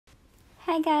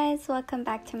Hi guys, welcome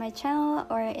back to my channel,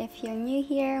 or if you're new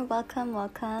here,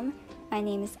 welcome. My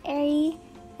name is Ari,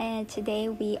 and today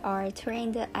we are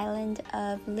touring the island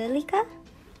of Lilica.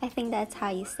 I think that's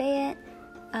how you say it.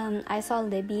 I saw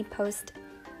Libby post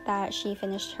that she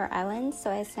finished her island,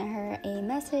 so I sent her a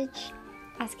message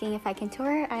asking if I can tour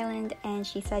her island, and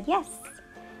she said yes.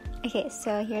 Okay,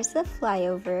 so here's the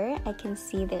flyover. I can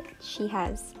see that she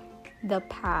has the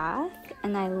path,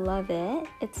 and I love it.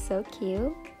 It's so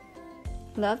cute.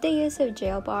 Love the use of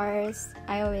jail bars.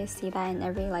 I always see that in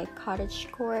every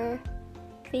cottagecore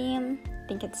theme. I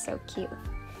think it's so cute.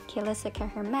 Okay, let's look at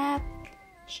her map.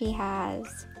 She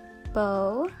has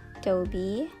Bo,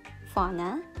 Dobie,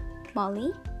 Fauna,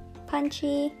 Molly,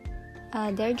 Punchy,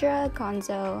 Deirdre,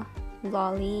 Gonzo,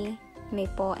 Lolly,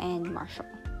 Maple, and Marshall.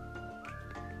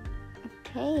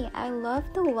 Okay, I love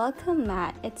the welcome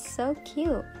mat. It's so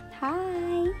cute.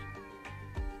 Hi!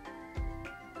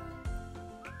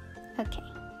 Okay,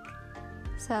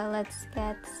 so let's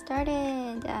get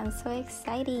started. I'm so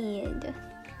excited.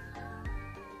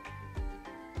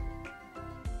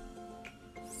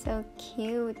 So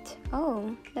cute.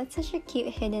 Oh, that's such a cute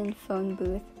hidden phone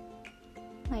booth.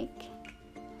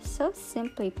 So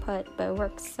simply put, but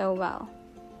works so well.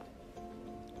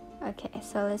 Okay,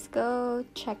 so let's go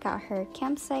check out her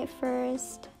campsite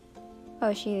first.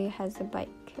 Oh, she has a bike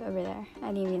over there. I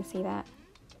didn't even see that.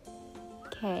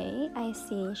 Okay, I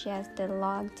see she has the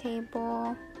log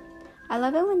table. I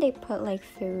love it when they put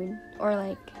food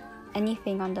or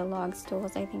anything on the log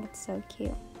stools. I think it's so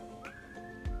cute.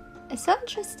 It's so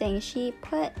interesting. She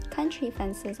put country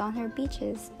fences on her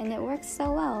beaches and it works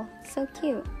so well. So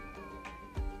cute.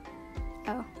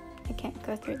 Oh, I can't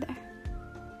go through there.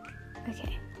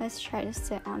 Okay, let's try to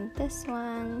sit on this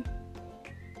one.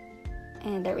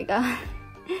 And there we go.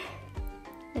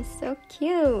 It's so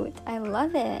cute. I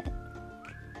love it.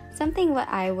 Something what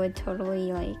I would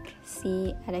totally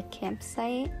see at a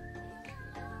campsite.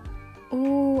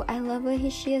 Ooh, I love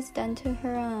what she has done to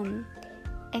her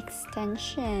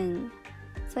extension.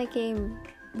 It's like a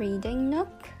reading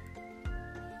nook.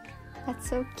 That's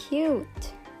so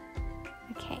cute.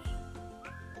 Okay.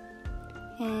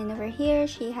 And over here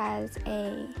she has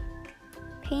a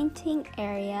painting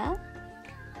area,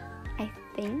 I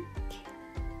think.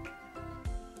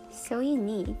 So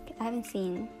unique. I haven't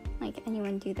seen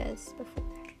anyone do this before.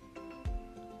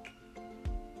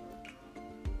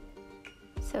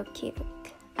 So cute.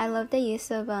 I love the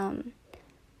use of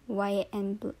white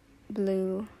and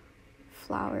blue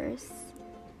flowers.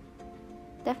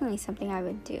 Definitely something I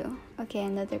would do. Okay,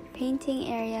 another painting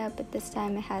area, but this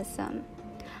time it has some...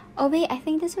 Oh wait, I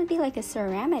think this would be a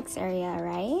ceramics area,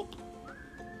 right?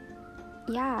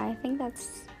 Yeah, I think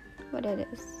that's what it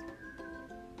is.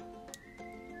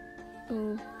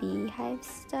 Ooh, beehive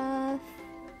stuff.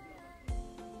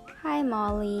 Hi,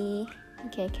 Molly.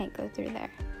 Okay, I can't go through there.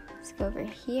 Let's go over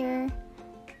here.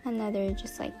 Another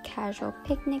just casual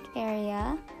picnic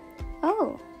area.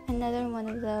 Oh, another one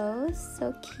of those.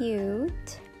 So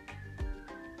cute.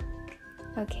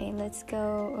 Okay, let's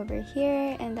go over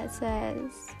here, and that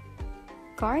says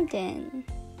garden.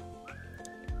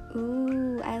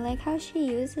 Ooh, I like how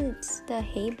she uses the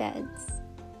hay beds.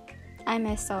 I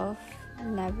myself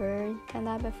never done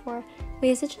that before. Wait,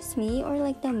 is it just me or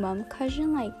the mom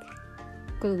cushion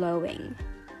glowing?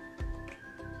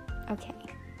 Okay,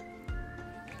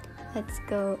 let's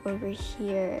go over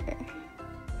here.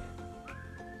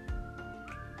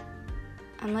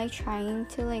 I'm trying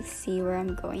to see where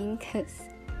I'm going, because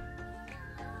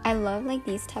I love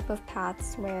these type of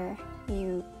paths where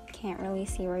you can't really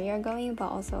see where you're going, but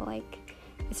also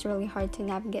it's really hard to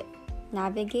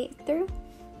navigate through.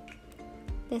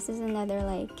 This is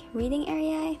another reading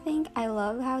area, I think. I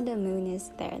love how the moon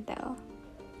is there though.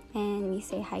 And we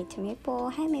say hi to Maple.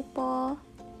 Hi, Maple.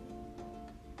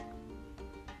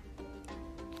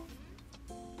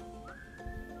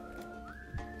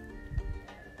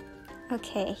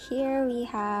 Okay, here we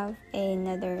have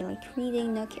another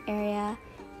reading nook area.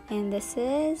 And this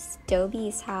is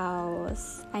Dobie's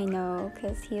house. I know,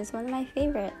 because he is one of my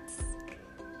favorites.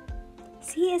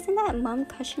 See, isn't that mom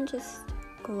cushion just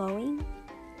glowing?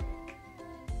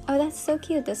 Oh, that's so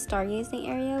cute. The stargazing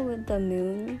area with the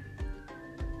moon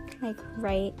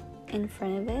right in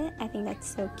front of it. I think that's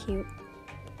so cute.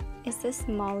 Is this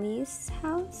Molly's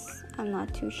house? I'm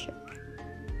not too sure,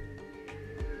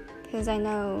 because I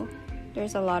know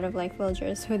there's a lot of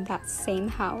villagers with that same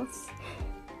house.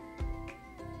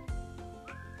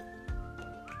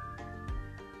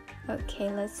 Okay,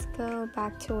 let's go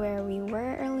back to where we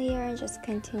were earlier and just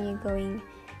continue going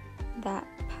that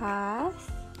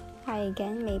path. Hi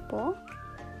again, Maple.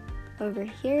 Over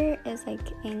here is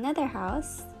another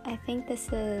house. I think this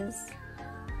is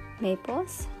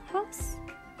Maple's house.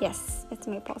 Yes, it's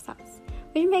Maple's house.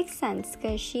 Which makes sense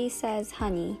because she says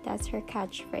honey. That's her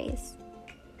catchphrase.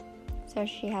 So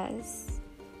she has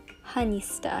honey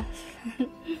stuff.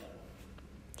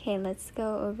 Okay, let's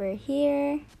go over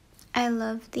here. I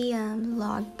love the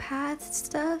log path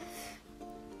stuff.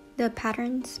 The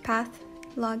patterns path,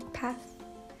 log path.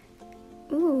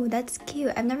 Ooh, that's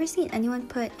cute. I've never seen anyone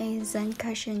put a Zen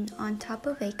cushion on top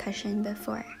of a cushion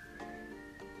before.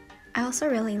 I also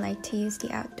really like to use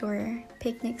the outdoor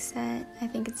picnic set. I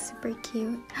think it's super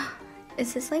cute.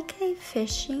 Is this like a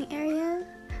fishing area?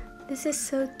 This is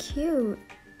so cute.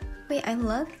 Wait, I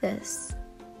love this.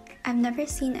 I've never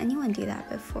seen anyone do that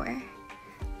before.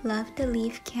 Love the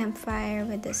leaf campfire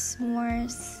with the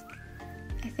s'mores.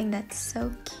 I think that's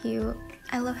so cute.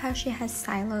 I love how she has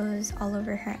silos all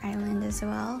over her island as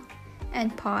well.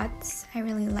 And pots. I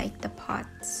really like the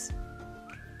pots.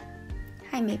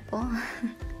 Hi, Maple.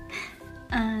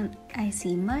 I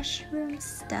see mushroom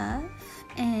stuff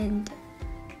and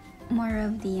more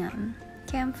of the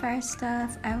campfire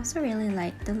stuff. I also really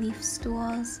like the leaf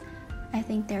stools. I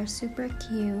think they're super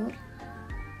cute.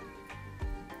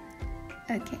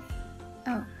 Okay.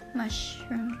 Oh,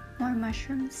 more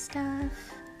mushroom stuff.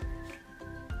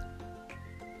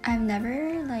 I've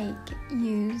never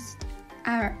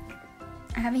I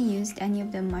haven't used any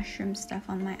of the mushroom stuff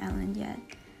on my island yet,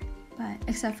 but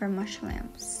except for mush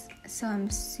lamps. So I'm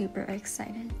super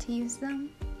excited to use them.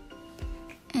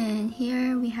 And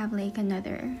here we have like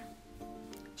another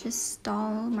just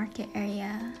stall market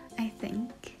area, I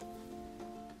think.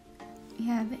 We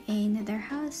have another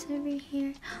house over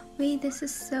here. Wait, this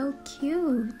is so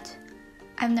cute.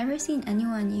 I've never seen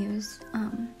anyone use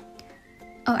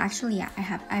oh, actually, yeah, I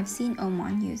have. I've seen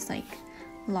Oman use like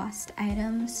lost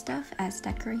item stuff as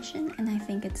decoration, and I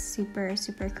think it's super,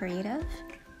 super creative.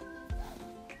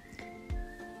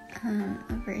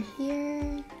 Over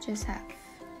here, just have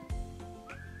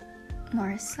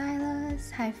more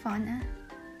silos. Hi, Fauna.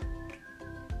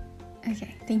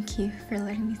 Okay, thank you for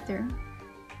letting me through.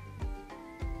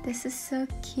 This is so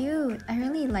cute. I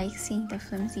really like seeing the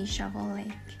flimsy shovel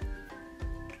like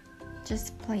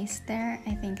just placed there.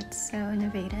 I think it's so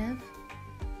innovative.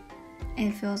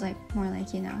 And it feels like more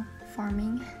like, you know,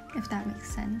 farming, if that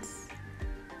makes sense.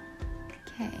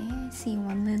 Okay, I see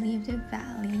one Lily of the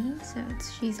Valley. So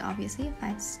she's obviously a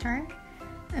 5-star.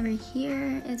 Over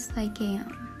here, it's like a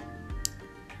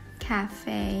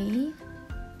cafe.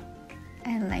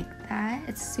 I like that.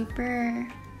 It's super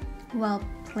well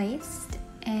placed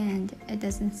and it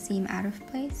doesn't seem out of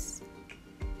place.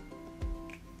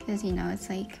 Because, you know, it's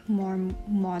like more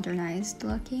modernized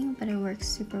looking, but it works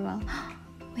super well.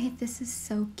 Wait, this is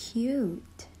so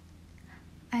cute.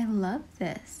 I love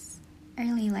this. I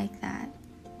really like that.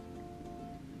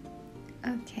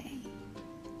 Okay.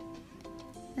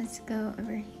 Let's go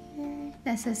over here.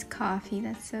 That says coffee.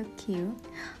 That's so cute.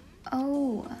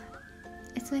 Oh,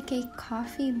 it's like a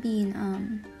coffee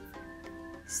bean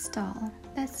stall.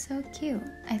 That's so cute.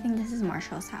 I think this is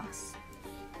Marshall's house.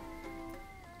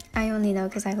 I only know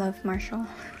because I love Marshall.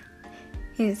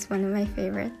 He's one of my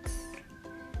favorites.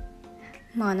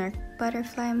 Monarch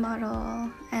butterfly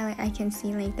model. I can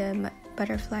see like the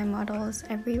butterfly models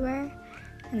everywhere,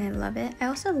 and I love it. I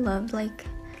also love like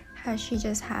how she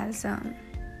just has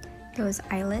those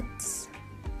islets,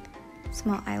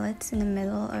 small islets in the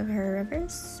middle of her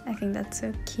rivers. I think that's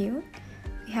so cute.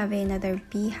 We have another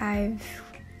beehive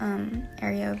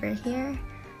area over here.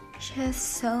 She has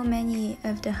so many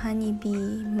of the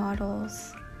honeybee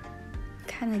models. I'm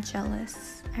kind of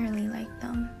jealous. I really like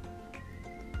them.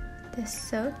 They're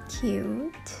so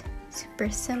cute. Super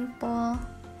simple.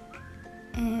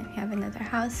 And we have another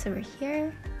house over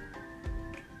here.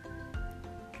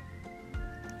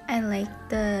 I like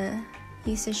the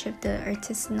usage of the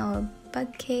artisanal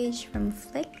bug cage from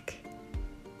Flick.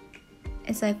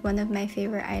 It's like one of my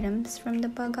favorite items from the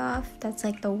bug off. That's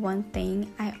like the one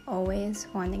thing I always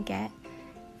want to get,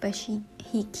 but he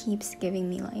keeps giving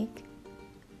me like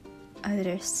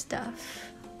other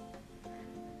stuff.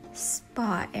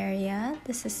 Spa area.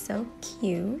 This is so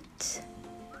cute.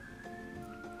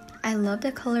 I love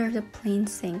the color of the plain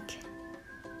sink.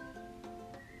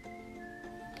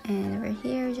 And over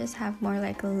here we just have more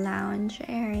like a lounge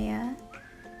area.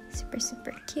 Super,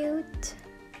 super cute.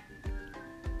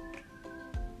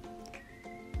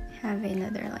 Have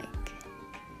another like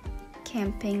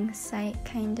camping site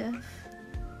kind of.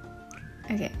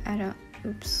 Okay,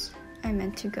 oops, I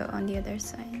meant to go on the other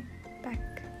side.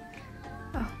 Back.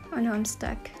 Oh no, I'm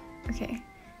stuck. Okay,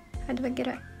 how do I get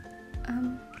up?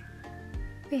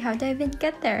 Wait, how did I even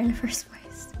get there in the first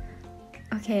place?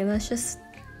 Okay, let's just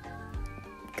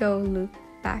go loop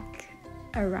back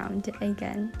around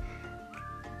again.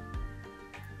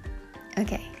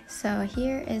 Okay, so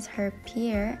here is her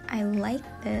pier. I like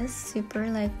this, super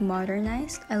like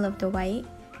modernized. I love the white.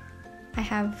 I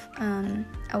have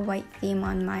a white theme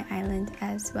on my island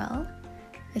as well.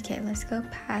 Okay, let's go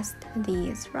past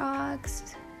these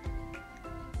rocks.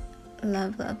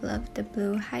 Love, love, love the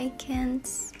blue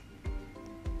hyacinths.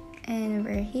 And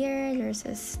over here, there's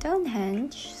a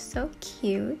Stonehenge, so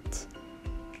cute.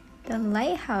 The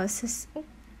lighthouse is,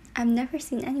 I've never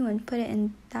seen anyone put it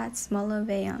in that small of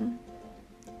a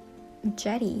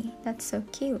jetty. That's so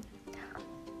cute.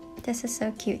 This is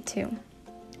so cute too.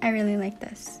 I really like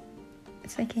this.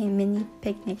 It's like a mini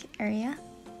picnic area.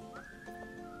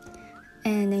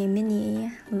 And a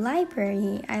mini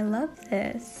library. I love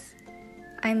this.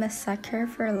 I'm a sucker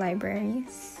for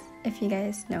libraries, if you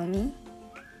guys know me.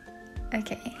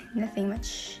 Okay, nothing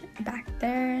much back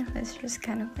there. Let's just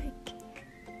kind of like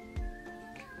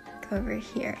go over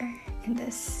here in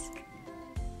this.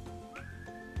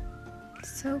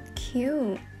 So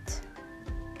cute.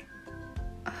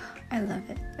 Oh, I love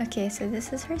it. Okay, so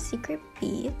this is her secret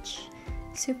beach.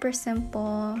 Super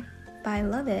simple, but I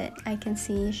love it. I can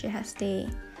see she has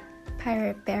the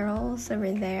pirate barrels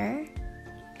over there.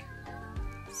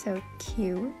 So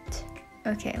cute.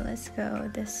 Okay, let's go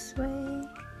this way.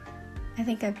 I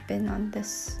think I've been on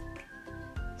this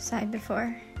side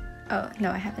before. Oh,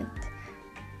 no, I haven't.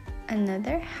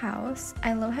 Another house.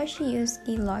 I love how she used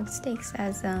the log stakes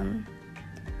as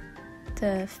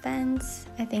the fence.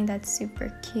 I think that's super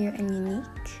cute and unique.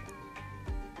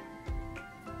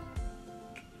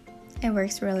 It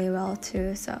works really well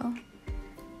too, so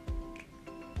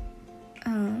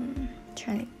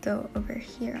trying to go over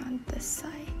here on this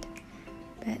side,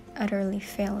 but utterly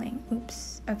failing.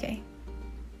 Oops. Okay.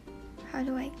 How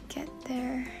do I get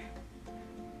there?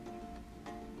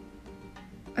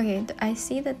 Okay, I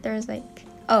see that there's like,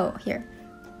 oh, here.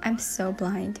 I'm so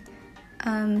blind.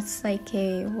 It's like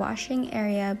a washing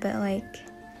area, but like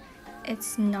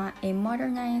it's not a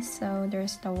modernized, so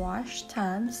there's the wash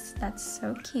tubs. That's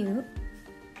so cute.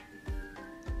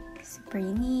 Super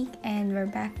unique. And we're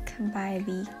back by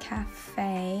the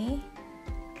cafe.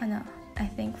 Oh no, I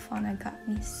think Fauna got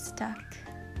me stuck.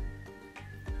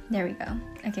 There we go.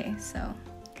 Okay, so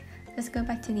let's go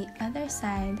back to the other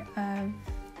side of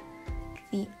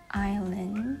the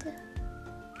island.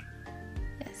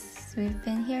 Yes, we've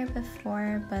been here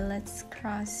before, but let's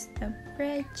cross the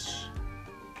bridge.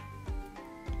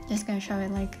 Just gonna show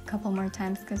it like a couple more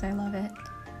times because I love it.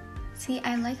 See,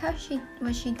 I like how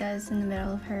what she does in the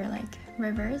middle of her like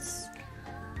rivers.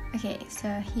 Okay, so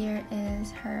here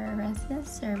is her resident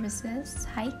services,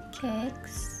 high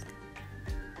kicks.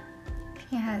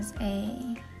 She has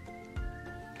a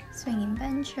swinging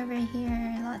bench over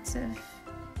here, lots of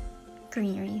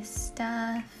greenery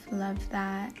stuff, love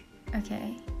that.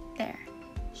 Okay, there.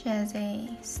 She has a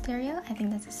stereo, I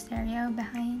think that's a stereo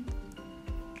behind.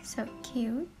 So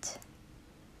cute.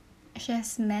 She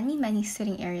has many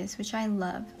sitting areas, which I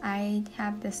love. I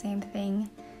have the same thing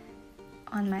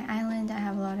on my island. I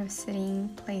have a lot of sitting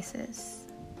places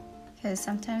because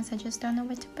sometimes I just don't know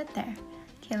what to put there.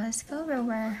 Okay, let's go over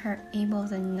where her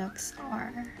ables and nooks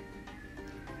are.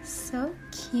 So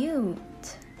cute.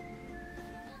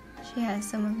 She has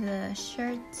some of the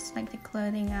shirts, like the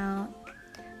clothing out.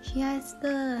 She has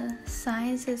the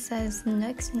signs that says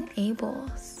nooks and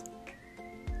ables.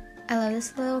 I love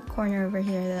this little corner over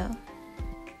here though.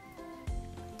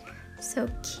 So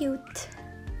cute.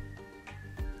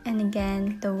 And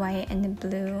again, the white and the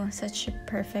blue, such a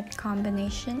perfect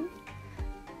combination.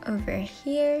 Over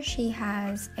here, she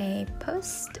has a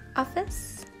post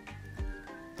office.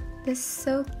 This is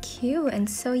so cute and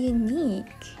so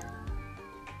unique.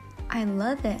 I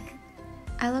love it.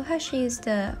 I love how she used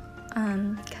the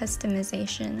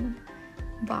customization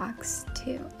box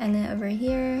too. And then over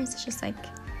here, it's just like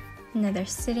another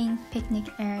sitting picnic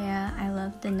area. I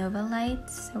love the Nova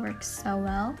lights. It works so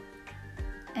well.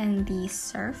 And the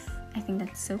surf. I think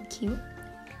that's so cute.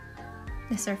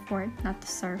 The surfboard, not the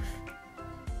surf.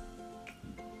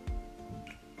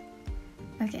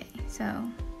 Okay, so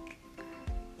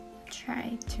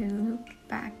try to loop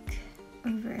back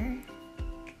over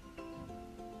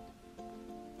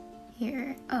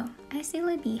here. Oh, I see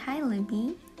Libby. Hi,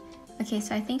 Libby. Okay,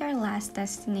 so I think our last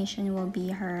destination will be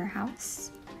her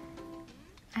house.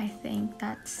 I think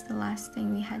that's the last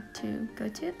thing we had to go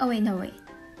to. Oh, wait, no, wait.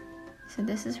 So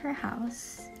this is her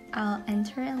house. I'll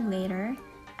enter it later.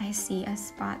 I see a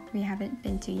spot we haven't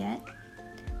been to yet,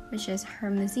 which is her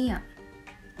museum.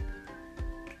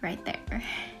 Right there.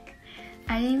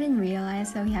 I didn't even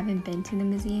realize that we haven't been to the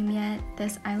museum yet.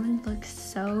 This island looks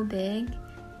so big.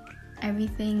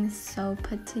 Everything's so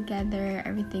put together,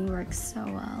 everything works so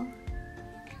well.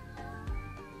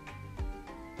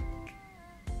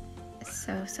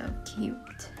 So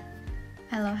cute.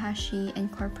 I love how she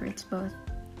incorporates both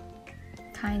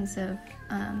kinds of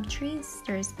trees.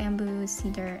 There's bamboo,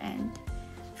 cedar, and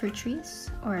fruit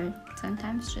trees, or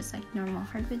sometimes just like normal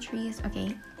hardwood trees.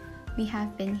 Okay, we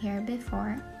have been here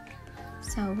before,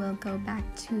 so we'll go back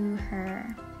to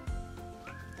her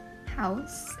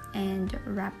house and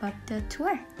wrap up the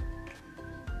tour.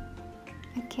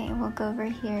 Okay, we'll go over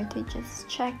here to just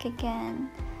check again.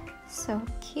 So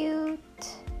cute.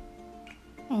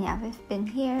 And yeah, we've been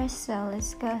here, so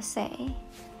let's go say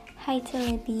hi to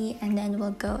Libby and then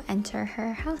we'll go enter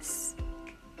her house.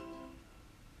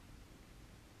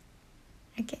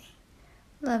 Okay,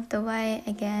 love the white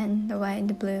again, the white and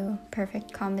the blue,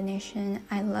 perfect combination.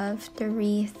 I love the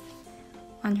wreath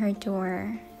on her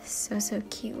door, so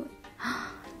cute.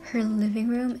 Her living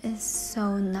room is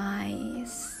so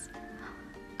nice.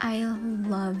 I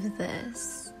love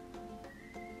this.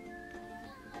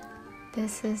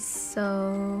 This is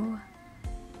so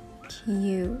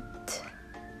cute.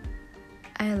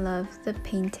 I love the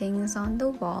paintings on the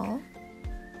wall.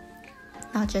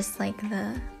 Not just like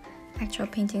the actual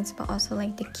paintings, but also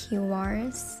like the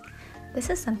QRs. This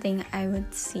is something I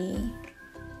would see,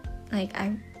 like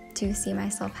I do see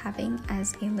myself having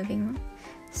as a living room.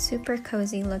 Super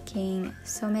cozy looking,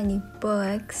 so many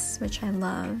books, which I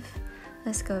love.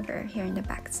 Let's go over here in the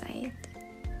back side.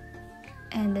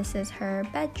 And this is her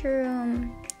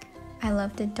bedroom. I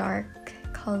love the dark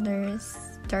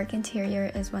colors. Dark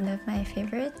interior is one of my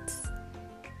favorites.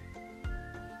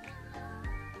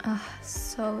 Oh,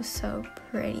 so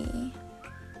pretty.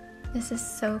 This is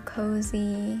so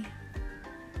cozy.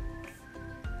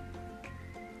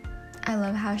 I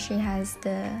love how she has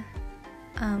the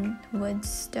wood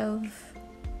stove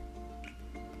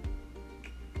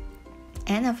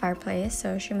and a fireplace,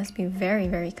 so she must be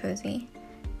very cozy.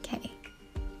 Okay,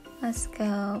 let's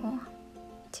go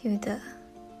to the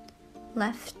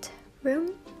left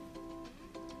room.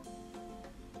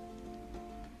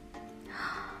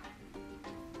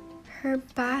 Her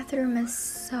bathroom is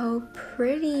so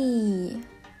pretty.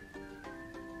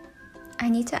 I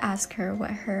need to ask her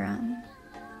what her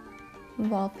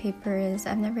wallpaper is.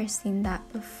 I've never seen that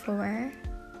before.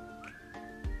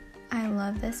 I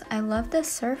love this. I love the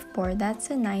surfboard. That's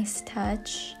a nice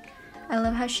touch. I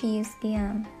love how she used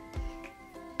the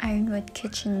ironwood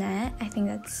kitchenette. I think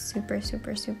that's super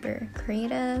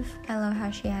creative. I love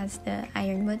how she has the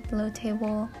ironwood below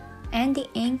table and the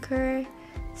anchor.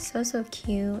 So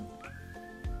cute.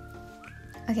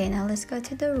 Okay, now let's go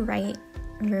to the right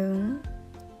room.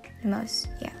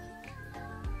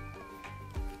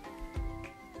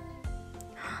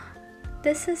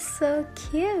 This is so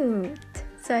cute.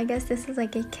 So I guess this is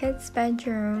like a kid's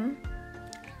bedroom.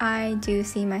 I do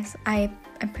see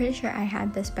I'm pretty sure I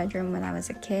had this bedroom when I was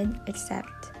a kid,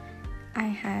 except I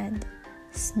had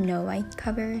Snow White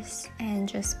covers and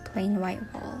just plain white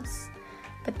walls.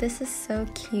 But this is so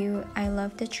cute. I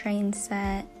love the train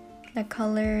set, the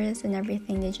colors and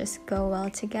everything, they just go well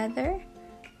together.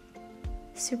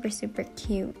 Super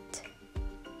cute.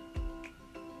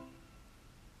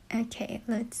 Okay,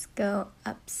 let's go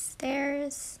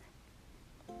upstairs.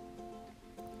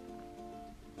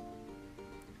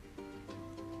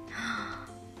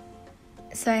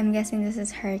 So I'm guessing this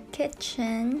is her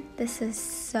kitchen. This is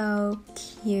so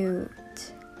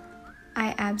cute.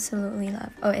 I absolutely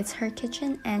love. Oh, it's her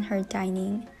kitchen and her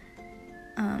dining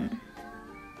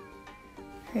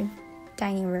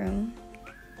room,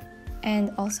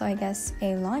 and also I guess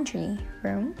a laundry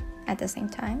room at the same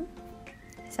time.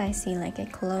 So I see like a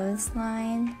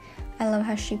clothesline. I love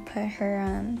how she put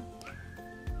her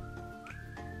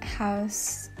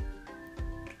house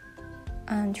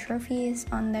trophies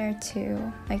on there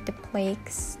too, like the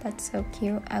plaques. That's so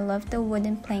cute. I love the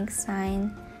wooden plank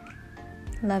sign.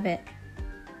 Love it.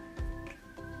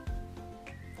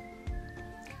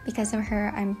 Because of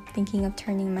her, I'm thinking of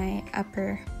turning my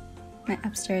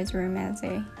upstairs room as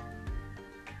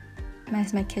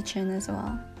my kitchen as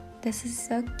well. This is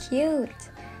so cute.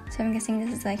 So I'm guessing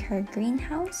this is like her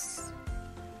greenhouse.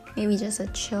 Maybe just a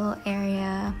chill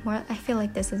area. I feel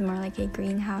like this is more like a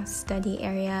greenhouse study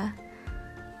area.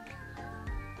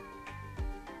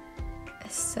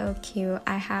 It's so cute.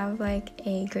 I have like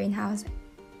a greenhouse,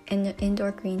 an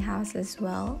indoor greenhouse as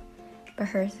well, but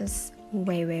hers is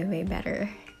way better.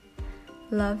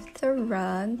 Love the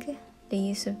rug, the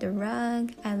use of the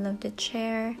rug. I love the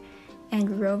chair,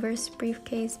 and Rover's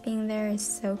briefcase being there is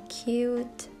so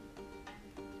cute.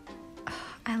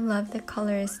 I love the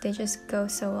colors, they just go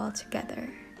so well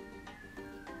together.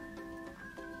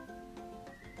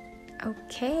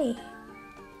 Okay.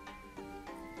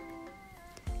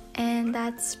 And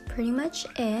that's pretty much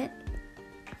it.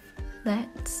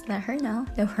 Let's let her know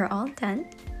that we're all done.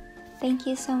 Thank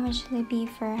you so much, Libby,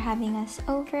 for having us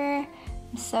over.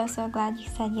 I'm so glad you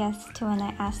said yes to when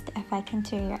I asked if I can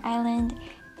tour your island.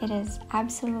 It is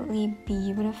absolutely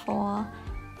beautiful.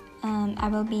 I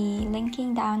will be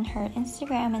linking down her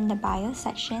Instagram in the bio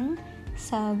section,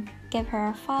 so give her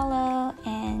a follow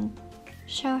and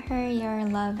show her your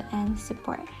love and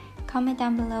support. Comment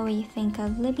down below what you think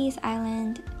of Libby's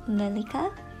island,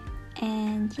 Lilica.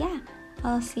 And yeah,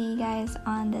 I'll see you guys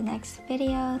on the next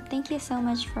video. Thank you so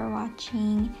much for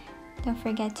watching. Don't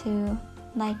forget to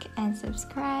like and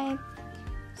subscribe.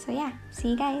 So yeah, see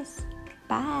you guys.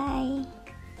 Bye.